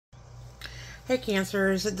Hey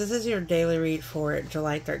Cancers, this is your daily read for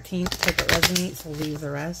July 13th. Take what resonates, leave the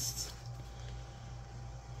rest.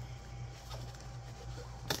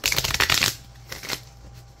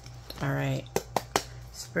 Alright.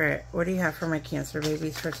 Spirit, what do you have for my Cancer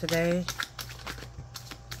babies for today?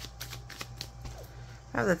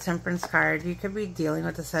 I have the Temperance card. You could be dealing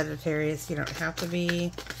with the Sagittarius. You don't have to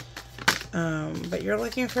be. But you're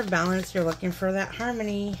looking for balance. You're looking for that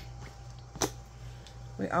harmony.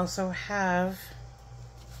 We also have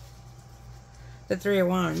the Three of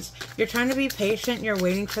Wands. You're trying to be patient. You're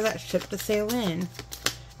waiting for that ship to sail in.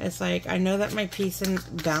 It's like, I know that my peace and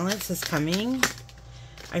balance is coming.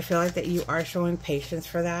 I feel like that you are showing patience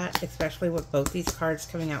for that, especially with both these cards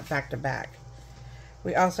coming out back to back.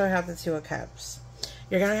 We also have the Two of Cups.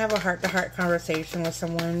 You're going to have a heart-to-heart conversation with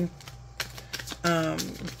someone.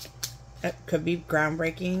 It could be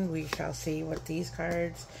groundbreaking. We shall see with these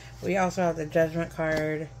cards. We also have the Judgment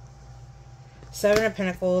card, Seven of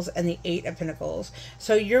Pentacles, and the Eight of Pentacles.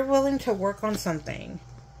 So you're willing to work on something.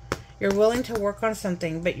 You're willing to work on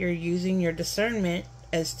something, but you're using your discernment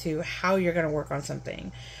as to how you're going to work on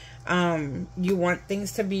something. You want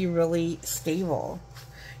things to be really stable.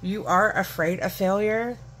 You are afraid of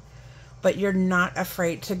failure, but you're not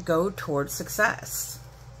afraid to go towards success.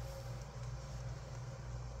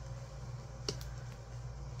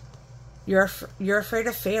 You're afraid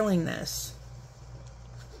of failing this.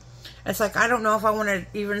 It's like, I don't know if I want to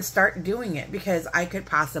even start doing it because I could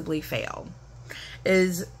possibly fail,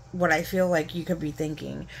 is what I feel like you could be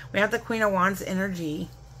thinking. We have the Queen of Wands energy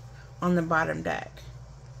on the bottom deck.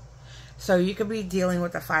 So you could be dealing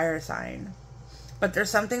with a fire sign. But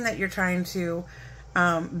there's something that you're trying to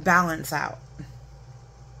balance out.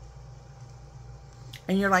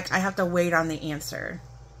 And you're like, I have to wait on the answer.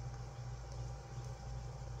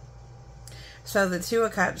 So the Two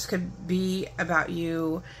of Cups could be about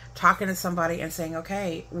you talking to somebody and saying,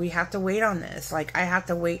 okay, we have to wait on this. Like, I have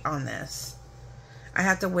to wait on this. I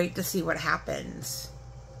have to wait to see what happens.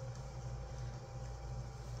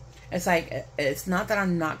 It's like, it's not that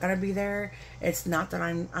I'm not going to be there. It's not that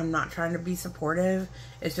I'm not trying to be supportive.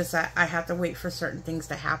 It's just that I have to wait for certain things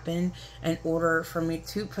to happen in order for me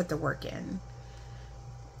to put the work in.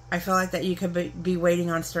 I feel like that you could be waiting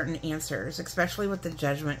on certain answers, especially with the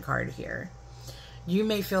Judgment card here. You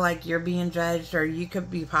may feel like you're being judged, or you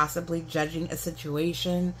could be possibly judging a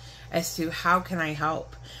situation as to how can I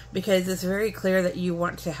help? Because it's very clear that you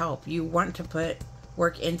want to help. You want to put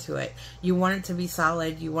work into it. You want it to be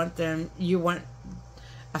solid. You want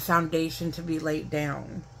a foundation to be laid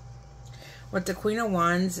down. With the Queen of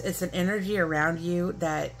Wands, it's an energy around you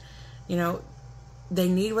that, you know, they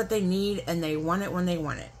need what they need and they want it when they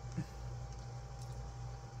want it.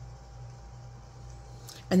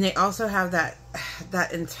 And they also have that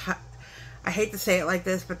I hate to say it like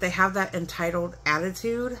this, but they have that entitled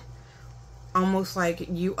attitude, almost like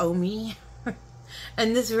you owe me.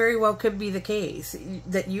 And this very well could be the case,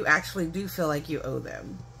 that you actually do feel like you owe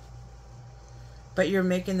them. But you're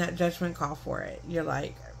making that judgment call for it. You're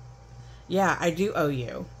like, yeah, I do owe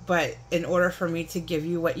you. But in order for me to give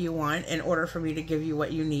you what you want, in order for me to give you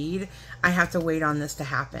what you need, I have to wait on this to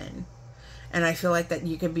happen. And I feel like that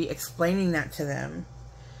you could be explaining that to them.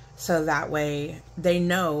 So that way they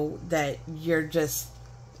know that you're just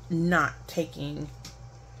not taking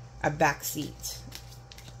a back seat.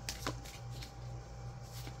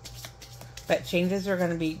 But changes are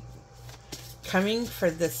going to be coming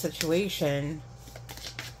for this situation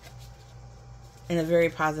in a very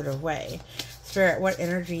positive way. Spirit, what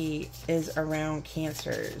energy is around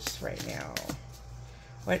Cancers right now?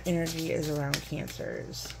 What energy is around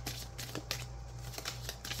Cancers?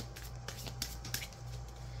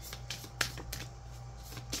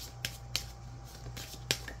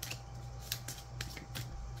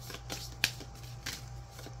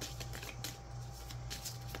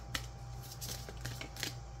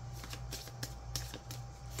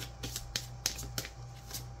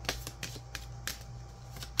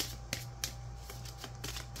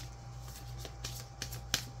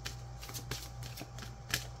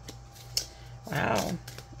 Wow.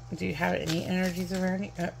 Do you have any energies around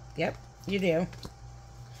you? Yep, you do.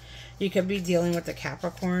 You could be dealing with a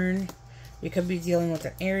Capricorn. You could be dealing with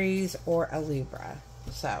an Aries or a Libra.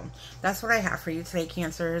 So, that's what I have for you today,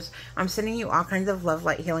 Cancers. I'm sending you all kinds of love,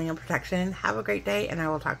 light, healing, and protection. Have a great day, and I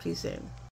will talk to you soon.